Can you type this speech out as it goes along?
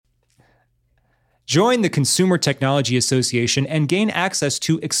Join the Consumer Technology Association and gain access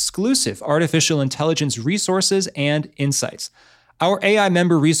to exclusive artificial intelligence resources and insights. Our AI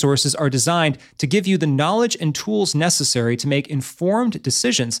member resources are designed to give you the knowledge and tools necessary to make informed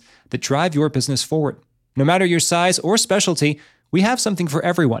decisions that drive your business forward. No matter your size or specialty, we have something for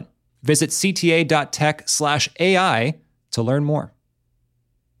everyone. Visit cta.tech/AI to learn more.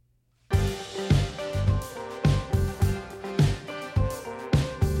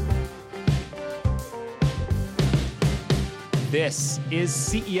 This is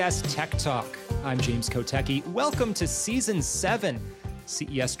CES Tech Talk. I'm James Kotecki. Welcome to Season 7.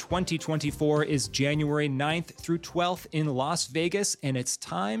 CES 2024 is January 9th through 12th in Las Vegas, and it's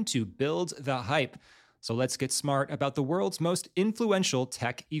time to build the hype. So let's get smart about the world's most influential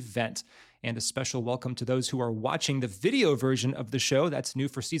tech event. And a special welcome to those who are watching the video version of the show. That's new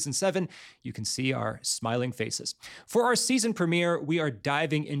for Season 7. You can see our smiling faces. For our season premiere, we are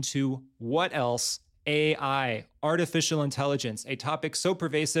diving into what else? AI, artificial intelligence, a topic so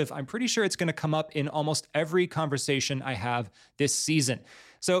pervasive, I'm pretty sure it's going to come up in almost every conversation I have this season.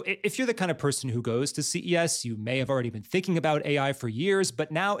 So if you're the kind of person who goes to CES, you may have already been thinking about AI for years,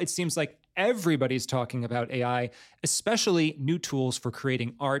 but now it seems like everybody's talking about AI, especially new tools for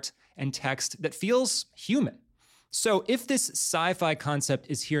creating art and text that feels human. So if this sci-fi concept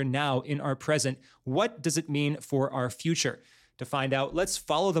is here now in our present, what does it mean for our future? To find out, let's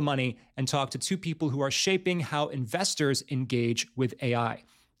follow the money and talk to two people who are shaping how investors engage with AI.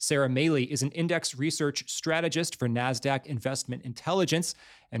 Sarah Maley is an index research strategist for NASDAQ Investment Intelligence,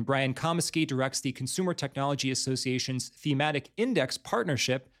 and Brian Komisky directs the Consumer Technology Association's thematic index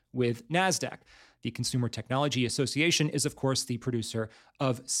partnership with NASDAQ. The Consumer Technology Association is, of course, the producer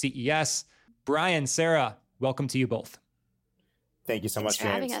of CES. Brian, Sarah, welcome to you both. Thank you so much, Thanks for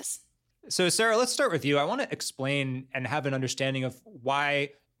having us. So, Sarah, let's start with you. I want to explain and have an understanding of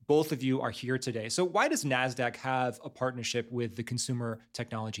why both of you are here today. So why does NASDAQ have a partnership with the Consumer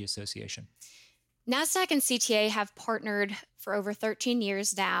Technology Association? NASDAQ and CTA have partnered for over 13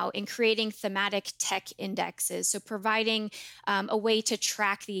 years now in creating thematic tech indexes, so providing a way to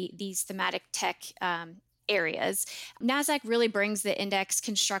track these thematic tech areas. NASDAQ really brings the index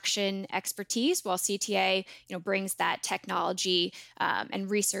construction expertise, while CTA, brings that technology and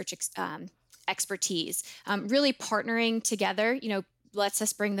research expertise. Really partnering together, lets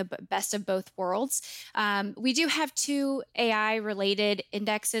us bring the best of both worlds. We do have two AI-related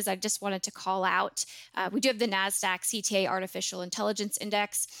indexes I just wanted to call out. We do have the NASDAQ CTA Artificial Intelligence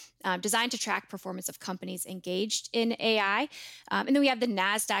Index, designed to track performance of companies engaged in AI. And then we have the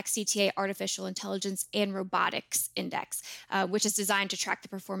NASDAQ CTA Artificial Intelligence and Robotics Index, which is designed to track the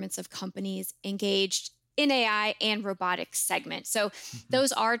performance of companies engaged in AI and robotics segment. So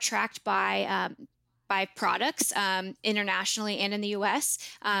those are tracked by products internationally and in the U.S.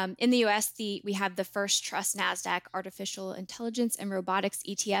 In the U.S., we have the First Trust NASDAQ Artificial Intelligence and Robotics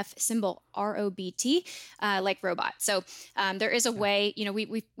ETF, symbol ROBT, like robot. So there is a way,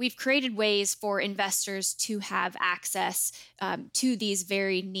 we've created ways for investors to have access to these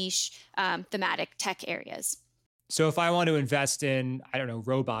very niche thematic tech areas. So if I want to invest in,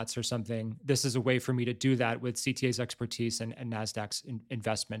 robots or something, this is a way for me to do that with CTA's expertise and NASDAQ's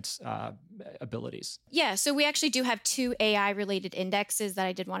investment abilities. Yeah, so we actually do have two AI-related indexes that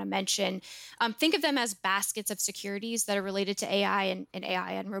I did want to mention. Think of them as baskets of securities that are related to AI and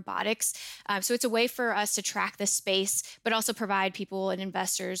AI and robotics. So it's a way for us to track this space, but also provide people and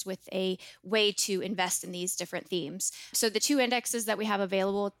investors with a way to invest in these different themes. So the two indexes that we have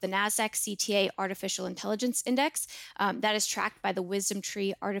available, the NASDAQ CTA Artificial Intelligence Index, that is tracked by the Wisdom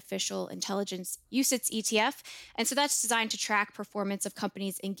Tree Artificial Intelligence UCITS ETF. And so that's designed to track performance of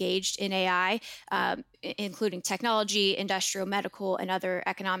companies engaged in AI, including technology, industrial, medical, and other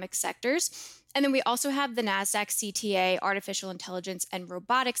economic sectors. And then we also have the NASDAQ CTA Artificial Intelligence and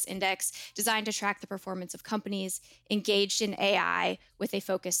Robotics Index, designed to track the performance of companies engaged in AI, with a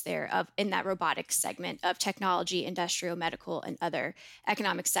focus there in that robotics segment of technology, industrial, medical, and other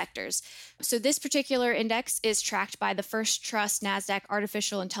economic sectors. So this particular index is tracked by the First Trust NASDAQ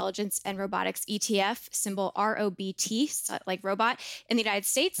Artificial Intelligence and Robotics ETF, symbol ROBT, like robot, in the United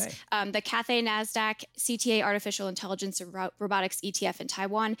States, the Cathay NASDAQ CTA Artificial Intelligence and Robotics ETF in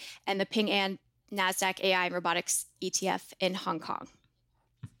Taiwan, and the Ping An NASDAQ AI and Robotics ETF in Hong Kong.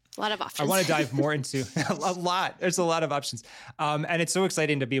 A lot of options. I want to dive more into a lot. There's a lot of options. And it's so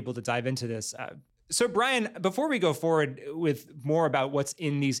exciting to be able to dive into this. So Brian, before we go forward with more about what's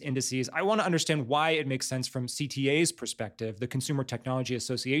in these indices, I want to understand why it makes sense from CTA's perspective, the Consumer Technology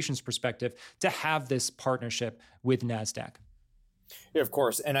Association's perspective, to have this partnership with NASDAQ. Yeah, of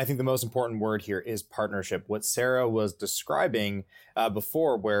course. And I think the most important word here is partnership. What Sarah was describing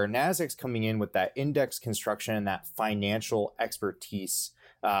before, where Nasdaq's coming in with that index construction and that financial expertise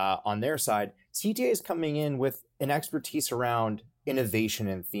on their side, CTA is coming in with an expertise around innovation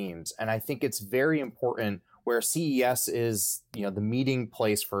and themes. And I think it's very important where CES is, the meeting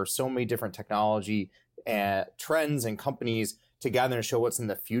place for so many different technology trends and companies to gather and show what's in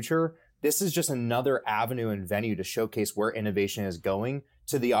the future. This is just another avenue and venue to showcase where innovation is going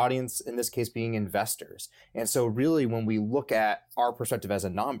to the audience, in this case being investors. And so really, when we look at our perspective as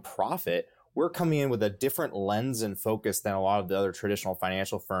a nonprofit, we're coming in with a different lens and focus than a lot of the other traditional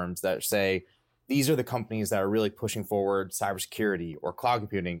financial firms that say, these are the companies that are really pushing forward cybersecurity or cloud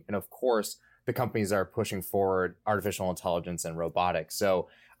computing. And of course, the companies that are pushing forward artificial intelligence and robotics. So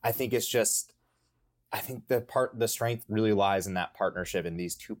I think the strength really lies in that partnership and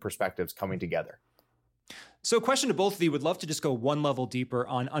these two perspectives coming together. So a question to both of you, would love to just go one level deeper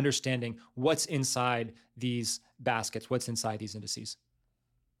on understanding what's inside these baskets, what's inside these indices.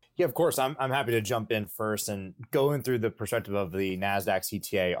 Yeah, of course. I'm happy to jump in first and going through the perspective of the NASDAQ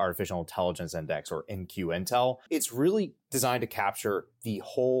CTA Artificial Intelligence Index, or NQ-Intel. It's really designed to capture the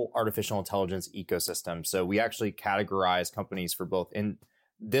whole artificial intelligence ecosystem. So we actually categorize companies for both in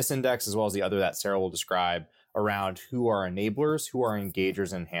this index as well as the other that Sarah will describe around who are enablers, who are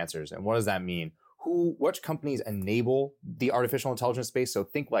engagers and enhancers. And what does that mean? Which companies enable the artificial intelligence space? So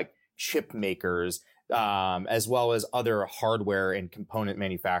think like chip makers, as well as other hardware and component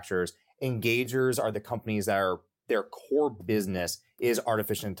manufacturers. Engagers are the companies that are their core business is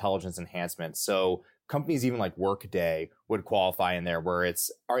artificial intelligence enhancement. So companies even like Workday would qualify in there, where it's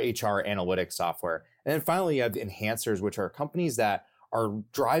our HR analytics software. And then finally, you have the enhancers, which are companies that are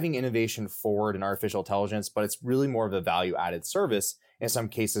driving innovation forward in artificial intelligence, but it's really more of a value-added service in some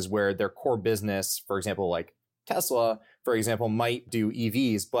cases where their core business, for example, like Tesla, for example, might do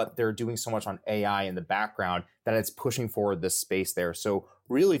EVs, but they're doing so much on AI in the background that it's pushing forward this space there. So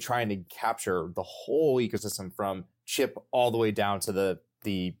really trying to capture the whole ecosystem from chip all the way down to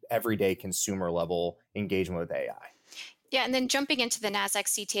the everyday consumer level engagement with AI. Yeah, and then jumping into the NASDAQ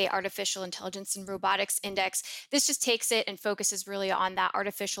CTA Artificial Intelligence and Robotics Index, this just takes it and focuses really on that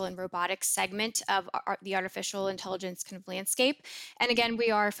artificial and robotics segment of the artificial intelligence kind of landscape. And again, we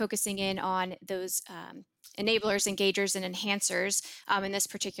are focusing in on those enablers, engagers, and enhancers in this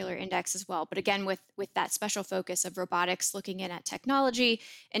particular index as well. But again, with that special focus of robotics, looking in at technology,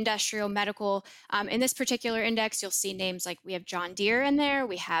 industrial, medical. In this particular index, you'll see names like we have John Deere in there,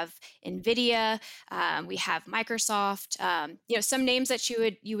 we have NVIDIA, we have Microsoft. Some names that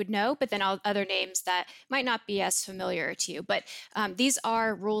you would know, but then other names that might not be as familiar to you. But these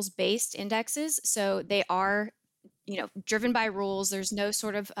are rules-based indexes, so they are driven by rules. There's no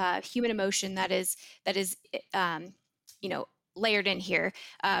sort of human emotion that is layered in here,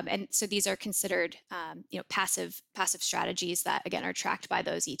 and so these are considered passive strategies that again are tracked by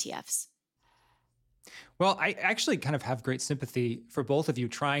those ETFs. Well, I actually kind of have great sympathy for both of you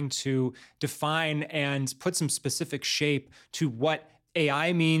trying to define and put some specific shape to what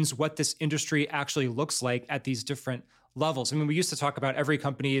AI means, what this industry actually looks like at these different levels. I mean, we used to talk about every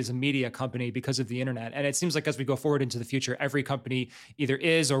company is a media company because of the internet. And it seems like as we go forward into the future, every company either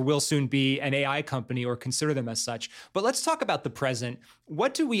is or will soon be an AI company or consider them as such. But let's talk about the present.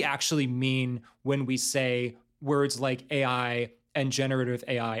 What do we actually mean when we say words like AI and generative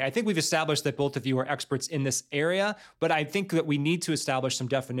AI? I think we've established that both of you are experts in this area, but I think that we need to establish some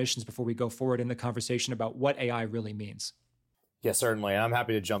definitions before we go forward in the conversation about what AI really means. Yeah, certainly. And I'm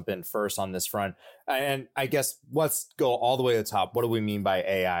happy to jump in first on this front. And I guess let's go all the way to the top. What do we mean by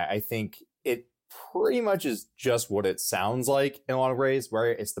AI? I think it pretty much is just what it sounds like in a lot of ways, where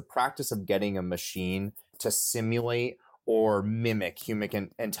it's the practice of getting a machine to simulate or mimic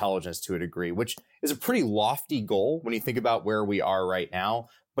human intelligence to a degree, which is a pretty lofty goal when you think about where we are right now.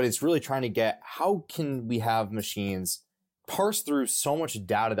 But it's really trying to get, how can we have machines parse through so much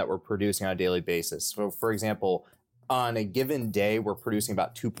data that we're producing on a daily basis? So for example, on a given day, we're producing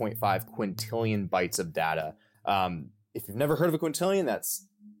about 2.5 quintillion bytes of data. If you've never heard of a quintillion, that's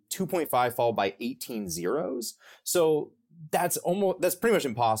 2.5 followed by 18 zeros. So that's pretty much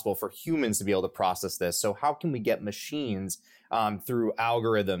impossible for humans to be able to process this. So how can we get machines through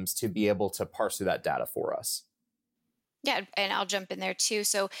algorithms to be able to parse through that data for us? Yeah, and I'll jump in there too.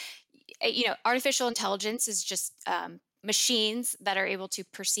 So, artificial intelligence is just machines that are able to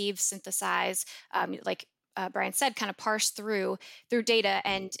perceive, synthesize, like Brian said, kind of parse through data,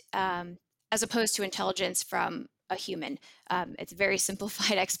 and as opposed to intelligence from a human. It's a very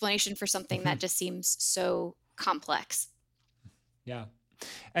simplified explanation for something that just seems so complex. Yeah.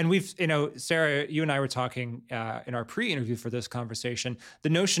 And Sarah, you and I were talking in our pre-interview for this conversation, the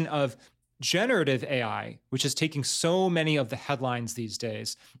notion of generative AI, which is taking so many of the headlines these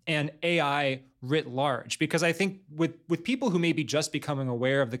days, and AI writ large. Because I think with people who may be just becoming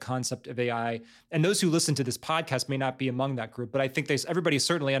aware of the concept of AI, and those who listen to this podcast may not be among that group, but I think everybody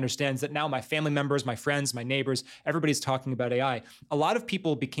certainly understands that now my family members, my friends, my neighbors, everybody's talking about AI. A lot of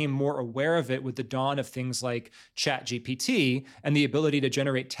people became more aware of it with the dawn of things like ChatGPT and the ability to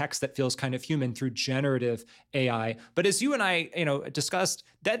generate text that feels kind of human through generative AI. But as you and I, discussed,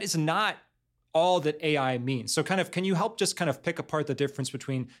 that is not all that AI means. So can you help just kind of pick apart the difference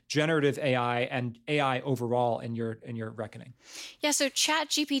between generative AI and AI overall in your reckoning? Yeah, so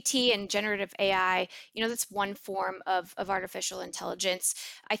ChatGPT and generative AI, that's one form of artificial intelligence.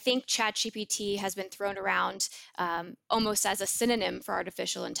 I think ChatGPT has been thrown around almost as a synonym for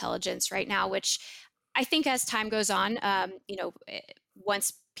artificial intelligence right now, which I think as time goes on,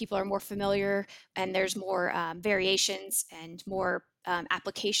 once people are more familiar and there's more variations and more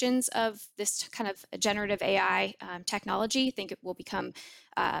applications of this kind of generative AI technology, I think it will become,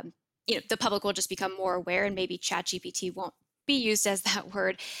 the public will just become more aware, and maybe ChatGPT won't be used as that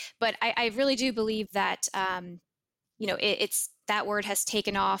word. But I really do believe that, it's that word has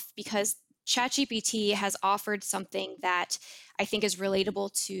taken off because ChatGPT has offered something that I think is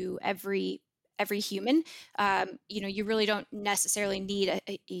relatable to every human. You really don't necessarily need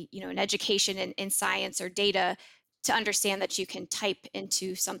an education in science or data to understand that you can type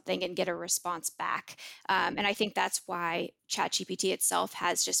into something and get a response back. And I think that's why ChatGPT itself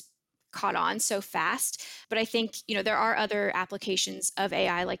has just caught on so fast. But I think, there are other applications of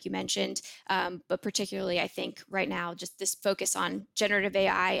AI, like you mentioned, but particularly I think right now, just this focus on generative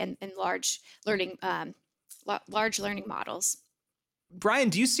AI and large learning models. Brian,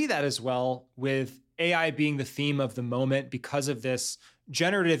 do you see that as well, with AI being the theme of the moment because of this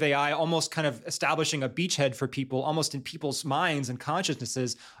generative AI almost kind of establishing a beachhead for people, almost in people's minds and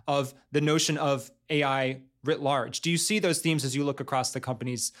consciousnesses, of the notion of AI writ large? Do you see those themes as you look across the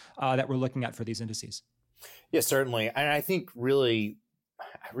companies that we're looking at for these indices? Yeah, certainly. And I think I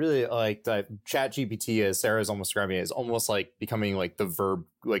really like that ChatGPT, as Sarah's almost describing it, is almost like becoming like the verb,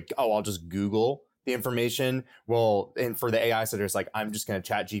 like, oh, I'll just Google the information. Well, and for the AI setters, like, I'm just going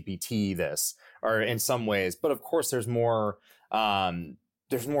to ChatGPT this, or in some ways. But of course, there's more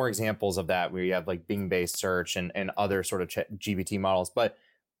examples of that where you have like Bing-based search and other sort of GPT models. But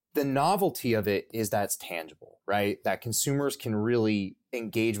the novelty of it is that it's tangible, right? That consumers can really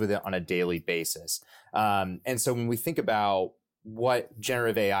engage with it on a daily basis. And so when we think about what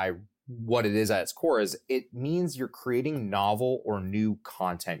generative AI, what it is at its core, is it means you're creating novel or new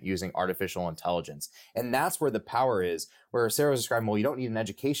content using artificial intelligence. And that's where the power is, where Sarah was describing, well, you don't need an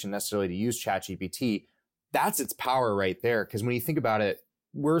education necessarily to use ChatGPT. That's its power right there. Because when you think about it,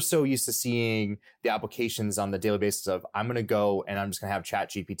 we're so used to seeing the applications on the daily basis of, I'm going to go and I'm just going to have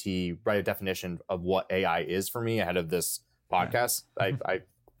ChatGPT write a definition of what AI is for me ahead of this podcast. Yeah. I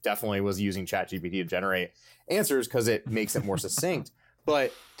definitely was using ChatGPT to generate answers because it makes it more succinct.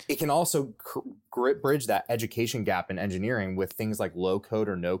 But it can also bridge that education gap in engineering with things like low code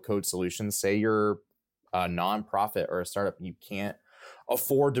or no code solutions. Say you're a nonprofit or a startup, you can't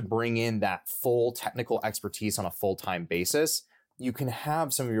afford to bring in that full technical expertise on a full-time basis. You can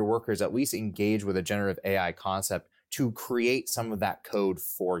have some of your workers at least engage with a generative AI concept to create some of that code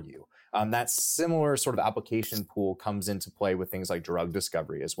for you. That similar sort of application pool comes into play with things like drug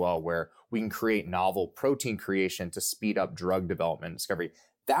discovery as well, where we can create novel protein creation to speed up drug development and discovery.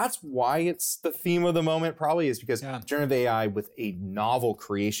 That's why it's the theme of the moment, probably, is because generative AI with a novel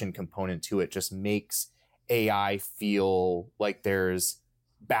creation component to it just makes AI feel like there's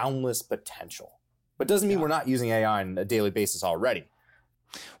boundless potential. But doesn't mean we're not using AI on a daily basis already.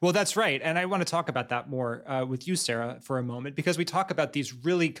 Well, that's right. And I want to talk about that more with you, Sarah, for a moment, because we talk about these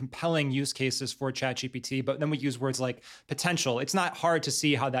really compelling use cases for ChatGPT, but then we use words like potential. It's not hard to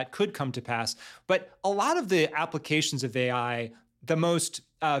see how that could come to pass. But a lot of the applications of AI, the most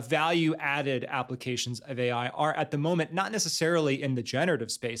value-added applications of AI, are at the moment not necessarily in the generative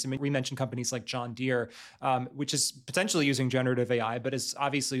space. I mean, we mentioned companies like John Deere, which is potentially using generative AI, but is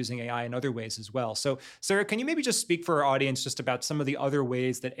obviously using AI in other ways as well. So, Sarah, can you maybe just speak for our audience just about some of the other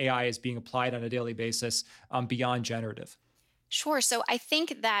ways that AI is being applied on a daily basis beyond generative? Sure. So I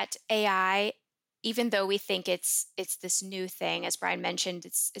think that AI, even though we think it's this new thing, as Brian mentioned,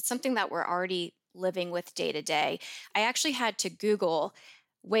 it's something that we're already living with day to day. I actually had to Google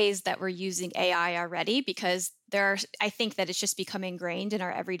ways that we're using AI already, because I think that it's just become ingrained in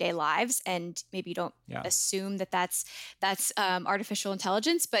our everyday lives, and maybe you don't assume that that's artificial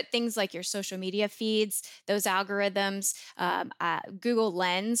intelligence, but things like your social media feeds, those algorithms, Google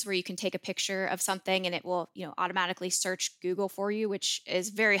Lens, where you can take a picture of something and it will, automatically search Google for you, which is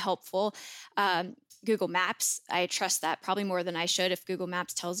very helpful. Google Maps, I trust that probably more than I should. If Google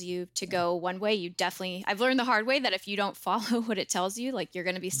Maps tells you to go one way, I've learned the hard way that if you don't follow what it tells you, like, you're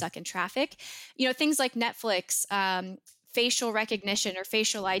going to be stuck in traffic. Things like Netflix, facial recognition or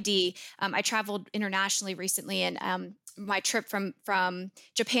facial ID. I traveled internationally recently, and my trip from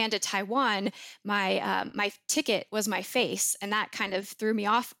Japan to Taiwan, my ticket was my face, and that kind of threw me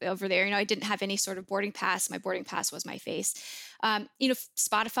off over there. I didn't have any sort of boarding pass. My boarding pass was my face.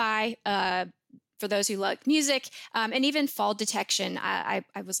 Spotify, for those who like music, and even fall detection, I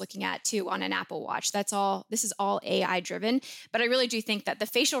was looking at too on an Apple Watch. This is all AI driven, but I really do think that the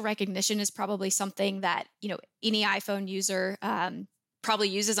facial recognition is probably something that, any iPhone user probably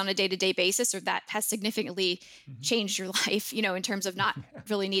uses on a day-to-day basis, or that has significantly changed your life, in terms of not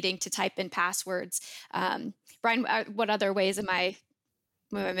really needing to type in passwords. Brian, what other ways am I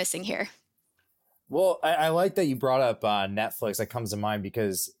missing here? Well, I like that you brought up Netflix. That comes to mind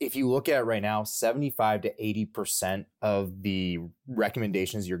because if you look at it right now, 75 to 80% of the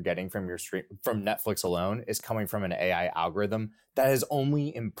recommendations you're getting from from Netflix alone is coming from an AI algorithm that has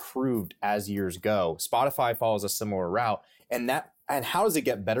only improved as years go. Spotify follows a similar route, and how does it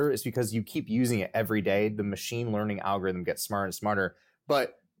get better? It's because you keep using it every day. The machine learning algorithm gets smarter and smarter.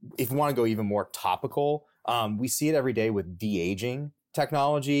 But if you want to go even more topical, we see it every day with de-aging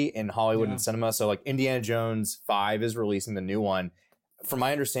technology in Hollywood and cinema. So like Indiana Jones 5 is releasing the new one. From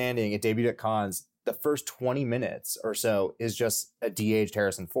my understanding, it debuted at cons. The first 20 minutes or so is just a de-aged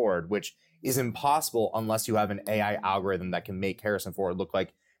Harrison Ford, which is impossible unless you have an AI algorithm that can make Harrison Ford look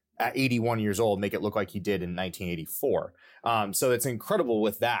like at 81 years old, make it look like he did in 1984. So it's incredible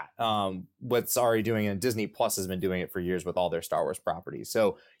with that. What's already doing, and Disney Plus has been doing it for years with all their Star Wars properties.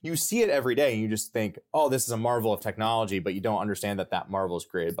 So you see it every day and you just think, oh, this is a marvel of technology, but you don't understand that marvel is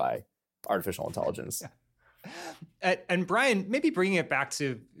created by artificial intelligence. Yeah. And Brian, maybe bringing it back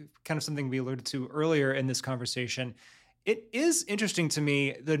to kind of something we alluded to earlier in this conversation, it is interesting to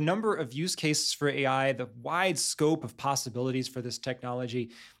me, the number of use cases for AI, the wide scope of possibilities for this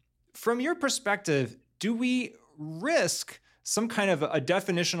technology. From your perspective, do we risk some kind of a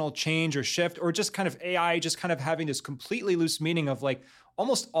definitional change or shift, or just kind of AI just kind of having this completely loose meaning of like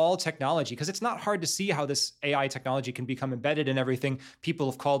almost all technology? Because it's not hard to see how this AI technology can become embedded in everything.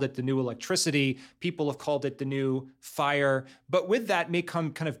 People have called it the new electricity. People have called it the new fire. But with that may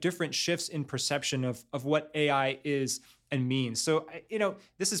come kind of different shifts in perception of what AI is and means. So,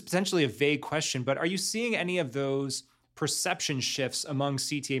 this is potentially a vague question, but are you seeing any of those perception shifts among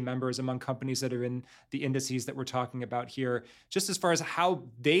CTA members, among companies that are in the indices that we're talking about here, just as far as how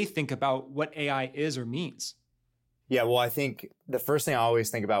they think about what AI is or means? Yeah, well, I think the first thing I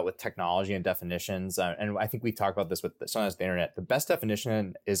always think about with technology and definitions, and I think we talk about this with sometimes the internet, the best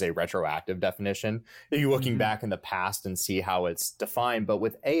definition is a retroactive definition. If you're looking back in the past and see how it's defined. But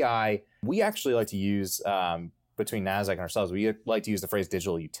with AI, we actually like to use, between NASDAQ and ourselves, we like to use the phrase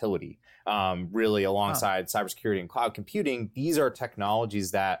digital utility, really alongside cybersecurity and cloud computing. These are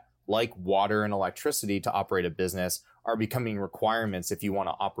technologies that, like water and electricity to operate a business, are becoming requirements if you want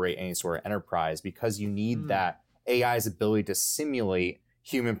to operate any sort of enterprise, because you need that AI's ability to simulate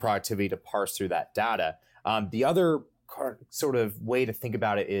human productivity to parse through that data. The other sort of way to think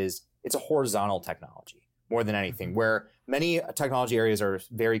about it is it's a horizontal technology more than anything, where many technology areas are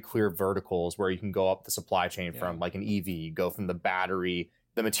very clear verticals where you can go up the supply chain from like an EV, you go from the battery,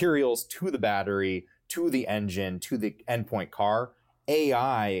 the materials to the battery, to the engine, to the endpoint car.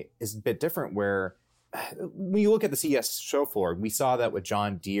 AI is a bit different, where when you look at the CES show floor, we saw that with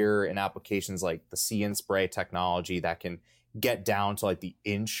John Deere and applications like the See and Spray technology that can get down to like the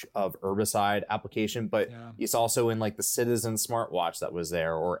inch of herbicide application, but it's also in like the Citizen smartwatch that was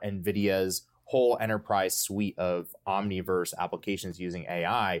there, or NVIDIA's whole enterprise suite of Omniverse applications using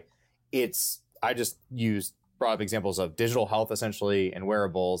AI. I just brought up examples of digital health essentially, and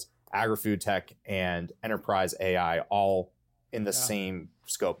wearables, agri-food tech, and enterprise AI, all in the same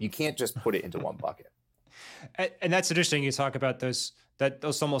scope. You can't just put it into one bucket. And that's interesting. You talk about those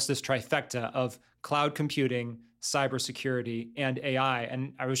almost this trifecta of cloud computing, cybersecurity, and AI.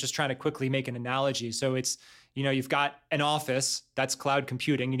 And I was just trying to quickly make an analogy. So it's, you've got an office, that's cloud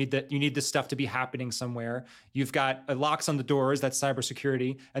computing. You need this stuff to be happening somewhere. You've got locks on the doors, that's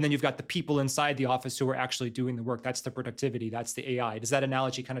cybersecurity. And then you've got the people inside the office who are actually doing the work. That's the productivity, that's the AI. Does that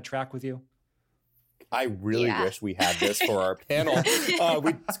analogy kind of track with you? I really wish we had this for our panel,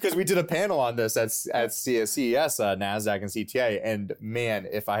 because we did a panel on this at CES, NASDAQ and CTA. And man,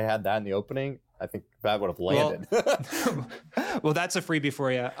 if I had that in the opening, I think that would have landed. Well, that's a freebie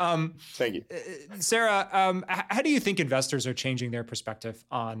for you. Thank you. Sarah, how do you think investors are changing their perspective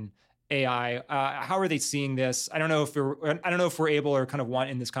on AI? How are they seeing this? I don't know if we're able or kind of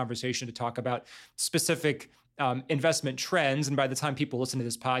want in this conversation to talk about specific investment trends. And by the time people listen to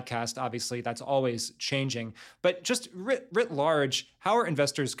this podcast, obviously that's always changing. But just writ large, how are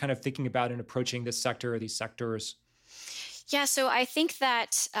investors kind of thinking about and approaching this sector or these sectors? Yeah, so I think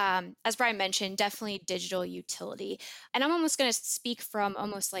that, as Brian mentioned, definitely digital utility. And I'm almost going to speak from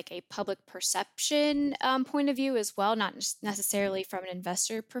almost like a public perception point of view as well, not necessarily from an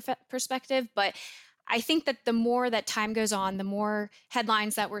investor perspective. But I think that the more that time goes on, the more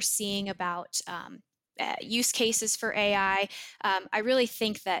headlines that we're seeing about use cases for AI, I really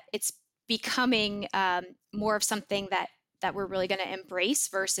think that it's becoming more of something that we're really going to embrace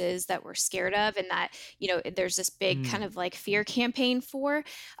versus that we're scared of, and that, there's this big kind of like fear campaign for.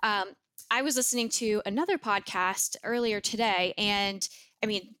 I was listening to another podcast earlier today, and I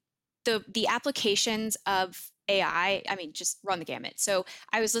mean, the applications of AI, just run the gamut. So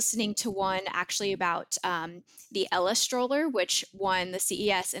I was listening to one actually about the Ella stroller, which won the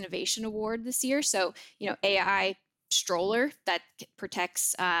CES Innovation Award this year. So, AI stroller that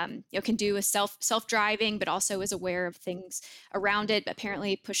protects, can do a self-driving, but also is aware of things around it.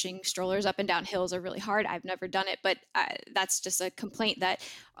 Apparently pushing strollers up and down hills are really hard. I've never done it, but that's just a complaint that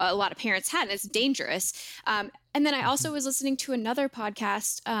a lot of parents had, and it's dangerous. And then I also was listening to another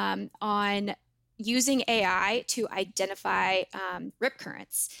podcast on using AI to identify rip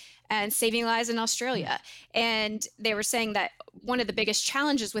currents and saving lives in Australia. And they were saying that one of the biggest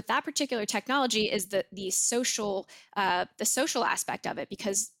challenges with that particular technology is the social aspect of it,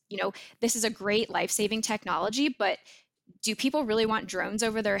 because this is a great life-saving technology, but do people really want drones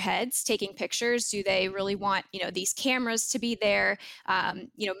over their heads taking pictures? Do they really want these cameras to be there?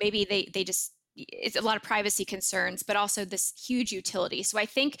 Maybe they just, it's a lot of privacy concerns, but also this huge utility. So I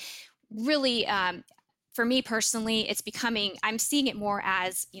think really, for me personally, it's becoming, I'm seeing it more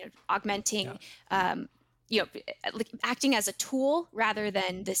as, augmenting, acting as a tool rather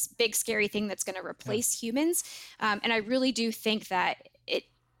than this big scary thing that's going to replace humans. And I really do think that it's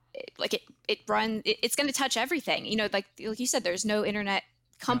going to touch everything. Like you said, there's no internet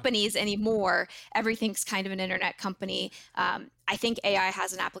companies anymore. Everything's kind of an internet company. I think AI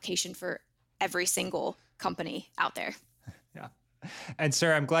has an application for every single company out there. Yeah. And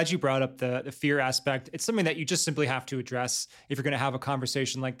Sarah, I'm glad you brought up the fear aspect. It's something that you just simply have to address if you're going to have a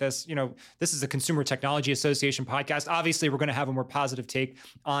conversation like this. This is a Consumer Technology Association podcast. Obviously, we're going to have a more positive take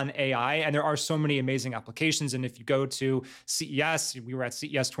on AI, and there are so many amazing applications. And if you go to CES, we were at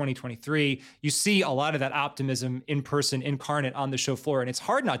CES 2023, you see a lot of that optimism in person, incarnate on the show floor. And it's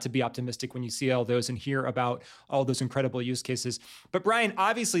hard not to be optimistic when you see all those and hear about all those incredible use cases. But Brian,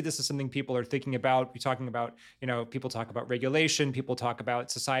 obviously, this is something people are thinking about. We're talking about, people talk about regulation. People talk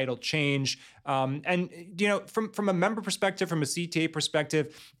about societal change. And from a member perspective, from a CTA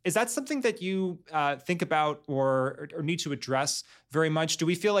perspective, is that something that you think about or need to address very much? Do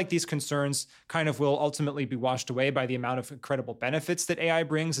we feel like these concerns kind of will ultimately be washed away by the amount of incredible benefits that AI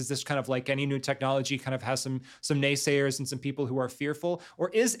brings? Is this kind of like any new technology kind of has some naysayers and some people who are fearful? Or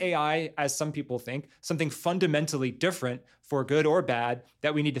is AI, as some people think, something fundamentally different for good or bad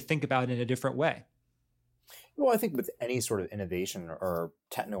that we need to think about in a different way? Well, I think with any sort of innovation or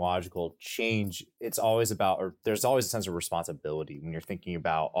technological change, it's always about, or there's always a sense of responsibility when you're thinking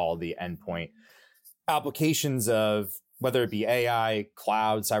about all the endpoint applications of whether it be AI,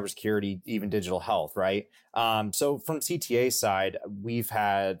 cloud, cybersecurity, even digital health, right? So from CTA side, we've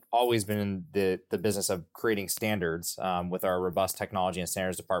always been in the business of creating standards with our robust technology and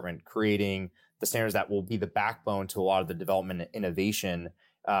standards department, creating the standards that will be the backbone to a lot of the development and innovation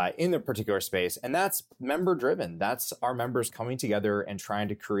in the particular space. And that's member driven. That's our members coming together and trying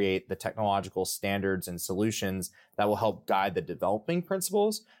to create the technological standards and solutions that will help guide the developing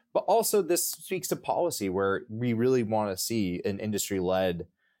principles. But also this speaks to policy, where we really want to see an industry-led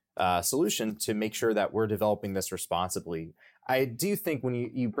solution to make sure that we're developing this responsibly. I do think when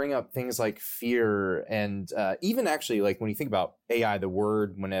you bring up things like fear and even actually like when you think about AI, the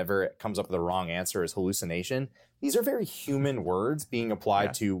word whenever it comes up with the wrong answer is hallucination. These are very human words being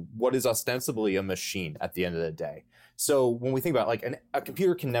applied to what is ostensibly a machine at the end of the day. So when we think about like a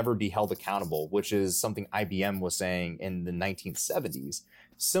computer can never be held accountable, which is something IBM was saying in the 1970s,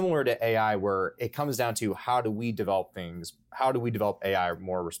 similar to AI, where it comes down to how do we develop things? How do we develop AI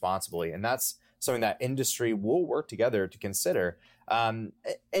more responsibly? And that's something that industry will work together to consider. And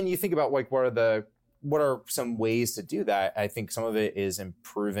you think about like what are the what are some ways to do that? I think some of it is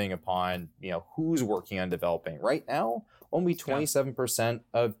improving upon, who's working on developing. Right now, only 27%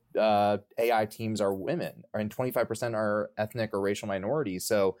 of AI teams are women, and 25% are ethnic or racial minorities.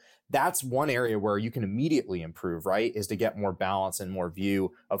 So that's one area where you can immediately improve, right? Is to get more balance and more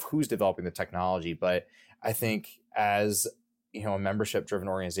view of who's developing the technology. But I think as, a membership-driven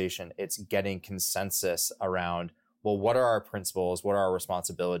organization, it's getting consensus around, well, what are our principles? What are our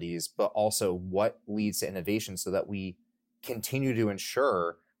responsibilities? But also what leads to innovation so that we continue to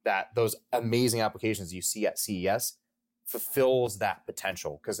ensure that those amazing applications you see at CES fulfills that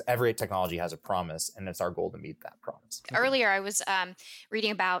potential, because every technology has a promise, and it's our goal to meet that promise. Earlier, I was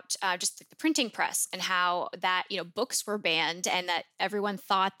reading about just the printing press and how that, books were banned, and that everyone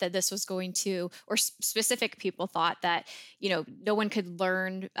thought that this was going to, or specific people thought that, no one could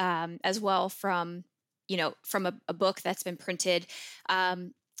learn as well from a book that's been printed.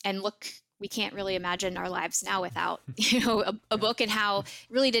 And look, we can't really imagine our lives now without, a book, and how it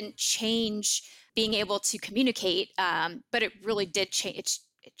really didn't change being able to communicate, but it really did change.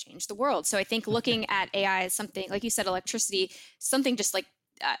 It changed the world. So I think looking at AI as something, like you said, electricity, something just like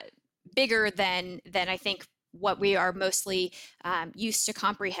bigger than I think what we are mostly used to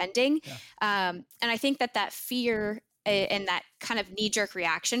comprehending. And I think that fear and that kind of knee-jerk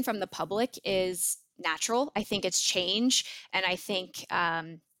reaction from the public is natural. I think it's change. And I think,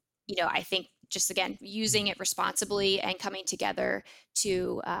 I think just, again, using it responsibly and coming together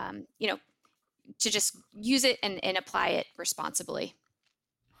to, to just use it and apply it responsibly.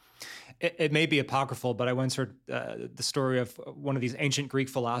 It may be apocryphal, but I once heard the story of one of these ancient Greek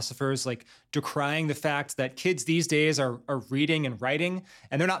philosophers like decrying the fact that kids these days are reading and writing,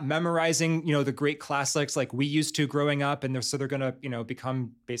 and they're not memorizing, the great classics like we used to growing up, and they're going to,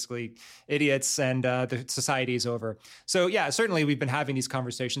 become basically idiots, and the society is over. So yeah, certainly we've been having these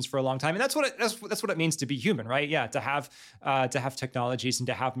conversations for a long time, and that's what it means to be human, right? Yeah, to have technologies and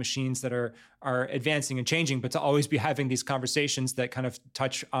to have machines that are advancing and changing, but to always be having these conversations that kind of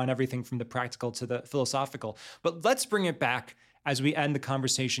touch on everything from the practical to the philosophical. But let's bring it back as we end the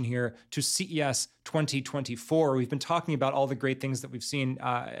conversation here to CES 2024. We've been talking about all the great things that we've seen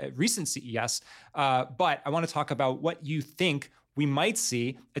at recent CES, but I want to talk about what you think we might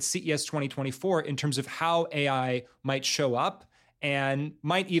see at CES 2024 in terms of how AI might show up and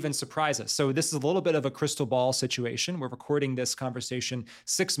might even surprise us. So this is a little bit of a crystal ball situation. We're recording this conversation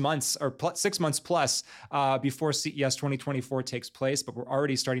 6 months plus before CES 2024 takes place, but we're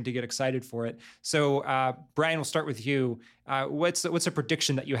already starting to get excited for it. So Brian, we'll start with you. What's a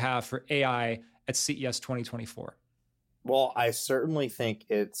prediction that you have for AI at CES 2024? Well, I certainly think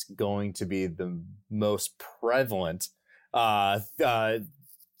it's going to be the most prevalent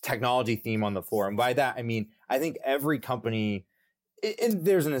technology theme on the floor. And by that, I mean, I think every company, and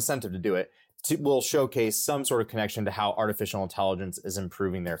there's an incentive to do it, will showcase some sort of connection to how artificial intelligence is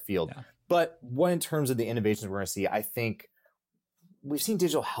improving their field. Yeah. But in terms of the innovations we're going to see, I think we've seen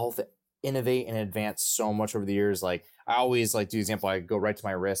digital health innovate and advance so much over the years. Like I always like do example, I go right to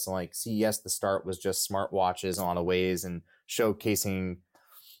my wrist, and like CES, the start was just smartwatches in a lot of ways and showcasing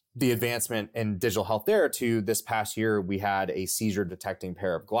the advancement in digital health there, to this past year, we had a seizure detecting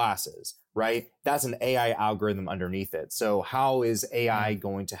pair of glasses, right? That's an AI algorithm underneath it. So how is AI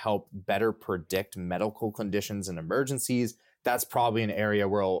going to help better predict medical conditions and emergencies? That's probably an area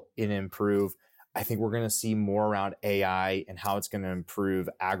where it'll improve. I think we're going to see more around AI and how it's going to improve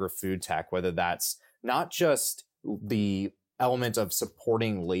agri-food tech, whether that's not just the element of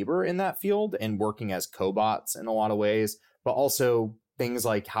supporting labor in that field and working as cobots in a lot of ways, but also things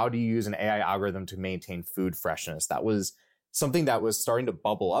like how do you use an AI algorithm to maintain food freshness? That was something that was starting to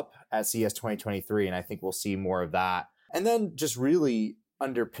bubble up at CES 2023, and I think we'll see more of that. And then just really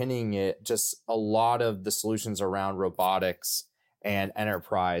underpinning it, just a lot of the solutions around robotics and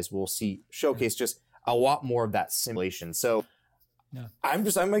enterprise will see showcase just a lot more of that simulation. So I'm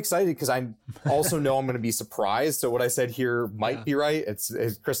excited because I also know I'm going to be surprised. So what I said here might be right. It's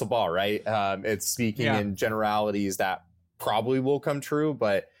crystal ball, right? It's speaking in generalities that probably will come true,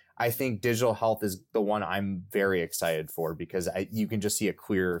 but I think digital health is the one I'm very excited for, because you can just see a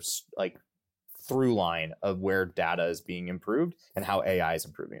clear like through line of where data is being improved and how AI is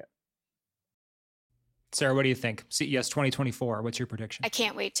improving it. Sarah, what do you think? CES 2024, what's your prediction? I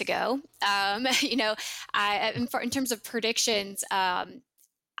can't wait to go. In terms of predictions,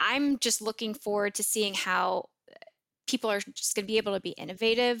 I'm just looking forward to seeing how people are just going to be able to be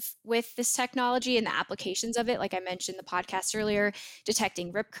innovative with this technology and the applications of it. Like I mentioned in the podcast earlier,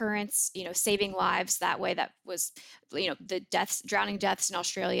 detecting rip currents, saving lives that way. That was, the drowning deaths in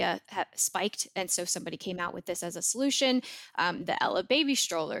Australia have spiked. And so somebody came out with this as a solution. The Ella baby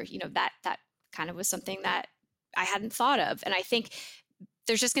stroller, that kind of was something that I hadn't thought of. And I think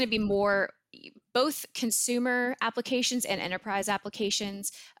there's just going to be more both consumer applications and enterprise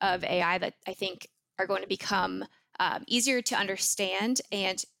applications of AI that I think are going to become easier to understand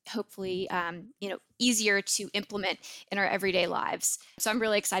and hopefully, easier to implement in our everyday lives. So I'm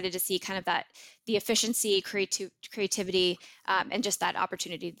really excited to see kind of that, the efficiency, creativity, and just that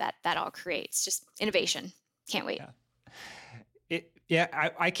opportunity that all creates, just innovation. Can't wait.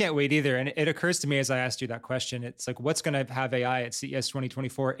 I can't wait either. And it occurs to me as I asked you that question, it's like, what's going to have AI at CES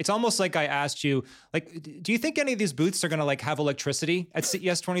 2024? It's almost like I asked you, like, do you think any of these booths are going to like have electricity at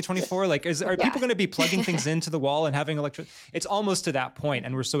CES 2024? Like, are people going to be plugging things into the wall and having electricity? It's almost to that point,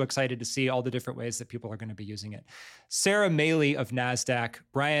 and we're so excited to see all the different ways that people are going to be using it. Sarah Maley of NASDAQ,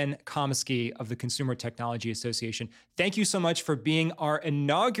 Brian Komisky of the Consumer Technology Association, thank you so much for being our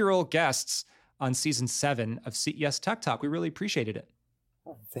inaugural guests on season 7 of CES Tech Talk. We really appreciated it.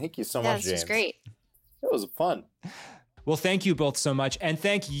 Oh, thank you so much, James. This was great. It was fun. Well, thank you both so much. And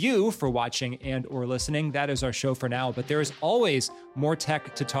thank you for watching and or listening. That is our show for now, but there is always more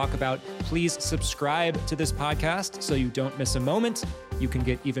tech to talk about. Please subscribe to this podcast so you don't miss a moment. You can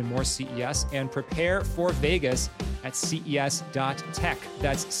get even more CES and prepare for Vegas at ces.tech.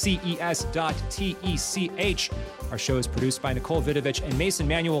 That's ces.tech. Our show is produced by Nicole Vidovich and Mason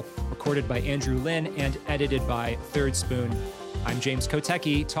Manuel, recorded by Andrew Lin, and edited by Third Spoon. I'm James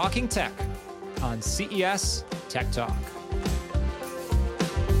Kotecki, talking tech on CES Tech Talk.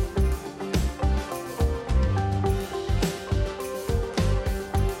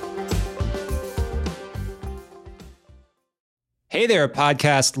 Hey there,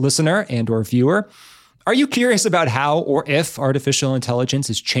 podcast listener and or viewer. Are you curious about how or if artificial intelligence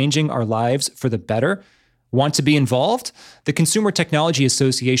is changing our lives for the better? Want to be involved? The Consumer Technology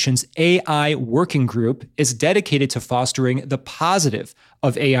Association's AI Working Group is dedicated to fostering the positive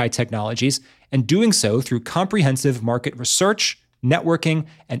of AI technologies and doing so through comprehensive market research, networking,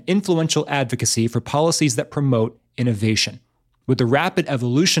 and influential advocacy for policies that promote innovation. With the rapid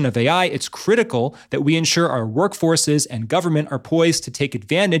evolution of AI, it's critical that we ensure our workforces and government are poised to take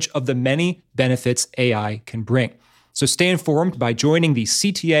advantage of the many benefits AI can bring. So stay informed by joining the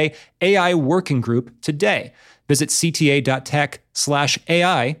CTA AI Working Group today. Visit cta.tech/AI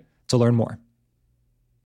to learn more.